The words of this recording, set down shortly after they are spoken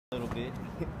bit.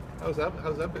 How's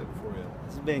that been for you?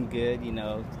 It's been good, you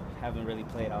know. Haven't really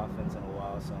played offense in a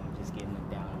while, so I'm just getting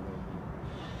it down a little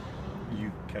bit.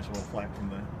 You catch a little flack from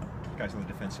the guys on the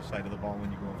defensive side of the ball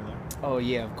when you go over there? Oh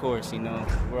yeah, of course. You know,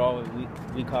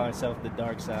 we call ourselves the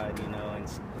dark side, you know, and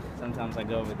sometimes I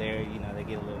go over there, you know, they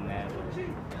get a little mad,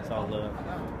 but it's all love.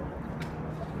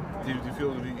 Do you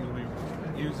feel you'll be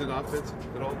using offense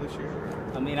at all this year?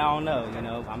 I mean, I don't know. You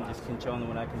know, I'm just controlling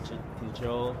what I can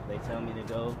control. They tell me to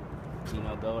go, you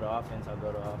know, go to offense. I'll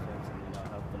go to offense and, you know,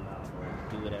 help them out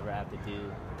or do whatever I have to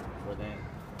do for them.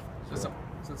 So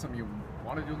is that something you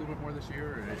want to do a little bit more this year?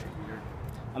 Or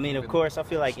I mean, of course, I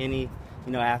feel like any,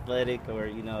 you know, athletic or,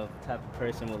 you know, type of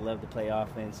person would love to play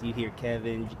offense. You hear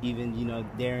Kevin, even, you know,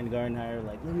 Darren Gardner,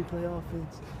 like, let me play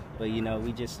offense. But, you know,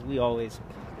 we always,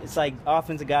 it's like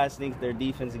offensive guys think they're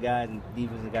defensive guys and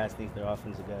defensive guys think they're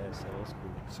offensive guys, so it's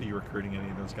cool. So you're recruiting any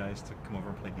of those guys to come over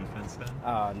and play defense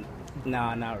then?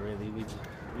 No, not really.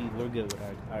 We're good with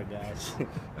our guys.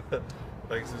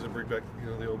 Like, does it bring back, you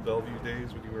know, the old Bellevue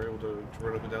days when you were able to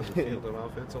run up and down the field on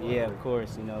offense a lot? Yeah, of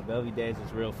course. You know, Bellevue days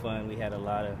was real fun. We had a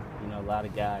lot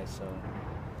of guys, so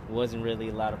it wasn't really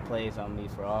a lot of plays on me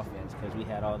for offense because we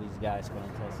had all these guys scoring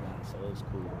touchdowns, so it was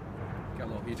cool. Got a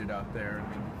little heated out there. I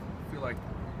mean, I feel like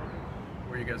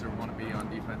where you guys want to be on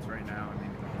defense right now.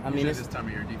 I mean it's this time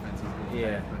of year defense is a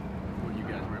little bad, but what you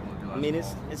guys were able to do. I mean,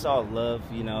 it's all love,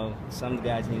 you know. Some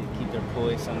guys need to keep their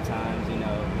poise sometimes, you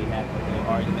know. We had a little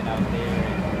argument out there,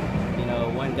 and, you know,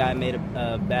 one guy made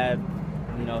a bad,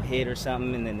 you know, hit or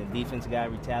something, and then the defensive guy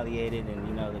retaliated, and,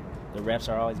 you know, the refs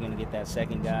are always going to get that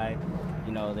second guy.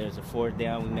 You know, there's a fourth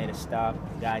down, we made a stop,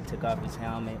 the guy took off his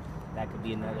helmet. That could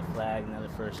be another flag, another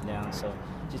first down. So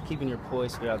just keeping your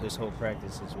poise throughout this whole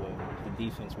practice is what the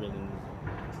defense really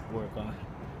needs to work on.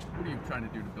 What are you trying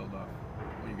to do to build off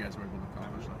what you guys were able to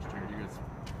accomplish last year? You guys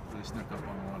really snuck up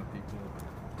on a lot of people.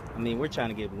 I mean, we're trying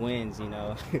to get wins, you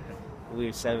know. We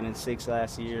were 7-6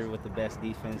 last year with the best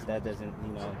defense. That doesn't,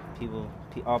 you know,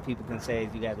 all people can say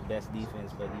is you got the best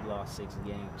defense, but you lost 6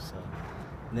 games. So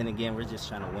then again, we're just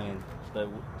trying to win. But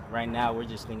right now, we're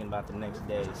just thinking about the next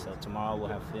day. So tomorrow we'll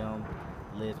have film,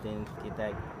 lifting, get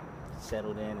that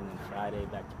settled in, and then Friday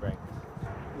back to practice.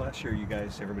 Last year, you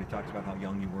guys, everybody talked about how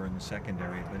young you were in the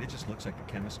secondary, but it just looks like the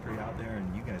chemistry out there,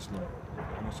 and you guys look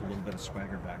almost a little bit of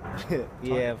swagger back there.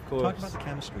 Yeah, of course. Talk about the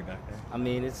chemistry back there. I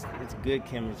mean, it's good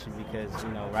chemistry because,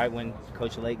 you know, right when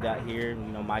Coach Lake got here,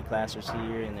 you know, my class was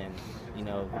here, and then, you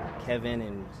know, Kevin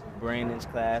and Brandon's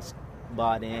class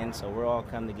bought in, so we're all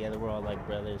come together. We're all like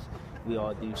brothers. We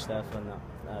all do stuff on the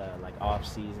like off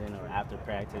season or after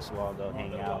practice. We'll all go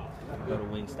hang out, go to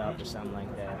Wingstop or something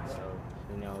like that. So,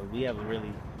 you know, we have a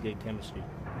really good chemistry.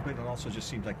 But it also just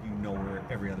seems like you know where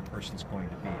every other person's going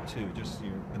to be too. Just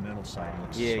the mental side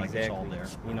looks like exactly. It's all there.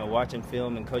 You know, watching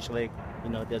film, and Coach Lake, you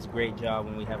know, does a great job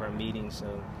when we have our meetings.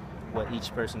 So what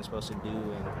each person's supposed to do,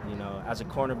 and, you know, as a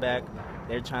cornerback,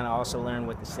 they're trying to also learn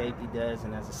what the safety does,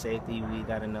 and as a safety, we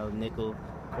got to know nickel,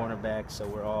 cornerback, so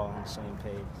we're all on the same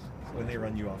page. When they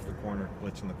run you off the corner,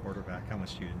 blitzing the quarterback, how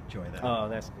much do you enjoy that? Oh,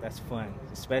 that's fun,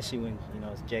 especially when, you know,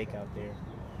 it's Jake out there.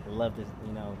 I love to,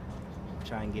 you know,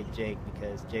 try and get Jake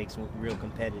because Jake's real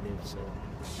competitive. So.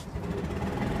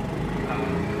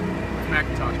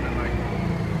 McIntosh, man,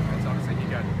 like, it's obviously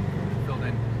he got filled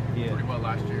in pretty well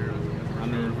last year. I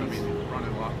mean,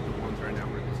 running a lot with the ones right now.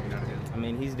 We're losing out of him. I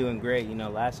mean, he's doing great. You know,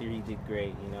 last year he did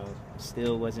great. You know,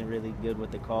 still wasn't really good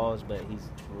with the calls, but he's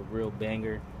a real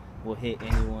banger. Will hit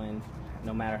anyone,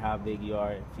 no matter how big you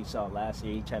are. If you saw last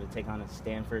year, he tried to take on a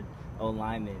Stanford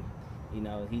O-lineman. You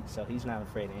know, so he's not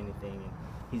afraid of anything. And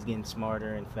he's getting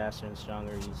smarter and faster and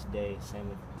stronger each day. Same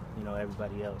with, you know,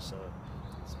 everybody else. So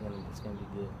it's gonna be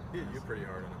good. Yeah, you're pretty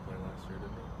hard on a play last year,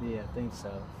 didn't you? Yeah, I think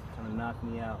so. Kind of knocked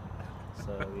me out.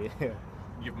 So yeah.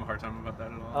 You give him a hard time about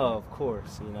that at all? Oh, of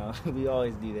course. You know, we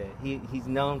always do that. He's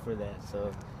known for that.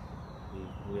 So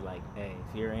we're like, hey,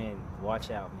 if you're in,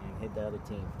 watch out, man. Hit the other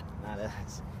team, not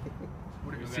us.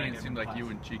 What have you seen? It seemed like you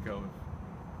and Chico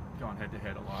have gone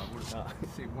head-to-head a lot.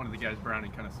 One of the guys,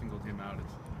 Browning, kind of singled him out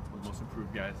as one of the most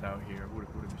improved guys out here. What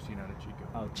have you seen out of Chico?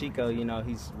 Oh, Chico, you know,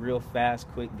 he's a real fast,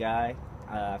 quick guy.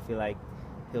 I feel like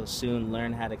he'll soon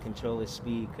learn how to control his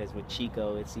speed because with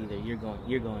Chico, it's either you're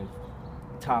going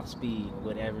top speed,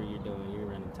 whatever you're doing, you're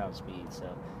running top speed. So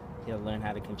he'll learn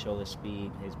how to control his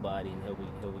speed, his body, and he'll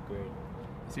be great.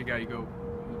 Is he a guy you go?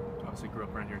 Obviously grew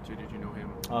up around here too. Did you know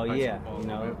him? Oh yeah, you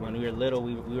know, when we were little,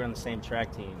 we were on the same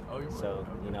track team. Oh, you were? So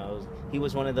Okay. you know, he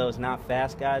was one of those not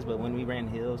fast guys, but when we ran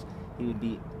hills, he would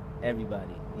beat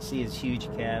everybody. You see his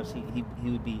huge calves. He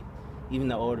would beat even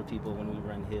the older people when we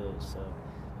run hills. So,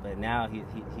 but now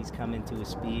he's come into his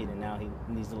speed, and now he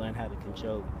needs to learn how to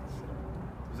control it.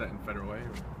 So. Was that in Federal Way?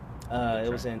 It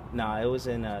was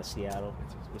in Seattle.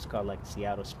 It was called like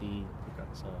Seattle Speed. Okay.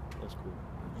 So it was cool.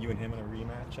 You and him in a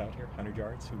rematch out here, 100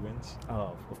 yards. Who wins?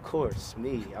 Oh, of course,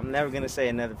 me. I'm never gonna say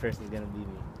another person's gonna beat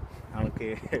me. I don't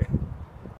care.